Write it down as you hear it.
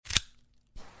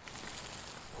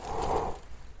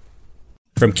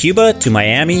From Cuba to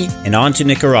Miami and on to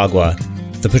Nicaragua,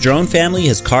 the Padron family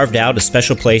has carved out a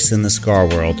special place in the cigar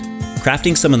world,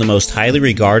 crafting some of the most highly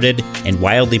regarded and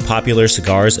wildly popular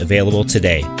cigars available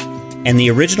today. And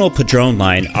the original Padron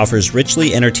line offers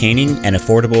richly entertaining and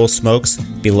affordable smokes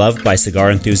beloved by cigar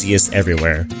enthusiasts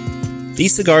everywhere.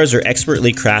 These cigars are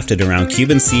expertly crafted around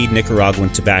Cuban seed Nicaraguan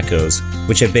tobaccos,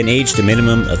 which have been aged a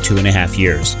minimum of 2.5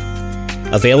 years.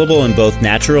 Available in both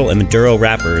natural and Maduro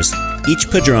wrappers, each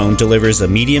Padron delivers a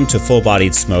medium to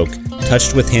full-bodied smoke,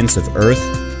 touched with hints of earth,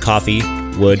 coffee,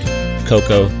 wood,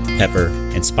 cocoa, pepper,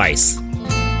 and spice.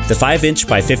 The 5-inch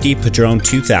by 50 Padron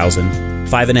 2000,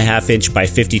 5.5-inch by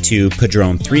 52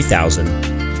 Padron 3000,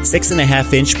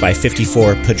 6.5-inch by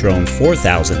 54 Padron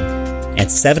 4000, and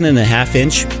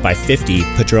 7.5-inch by 50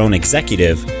 Padron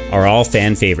Executive are all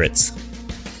fan favorites.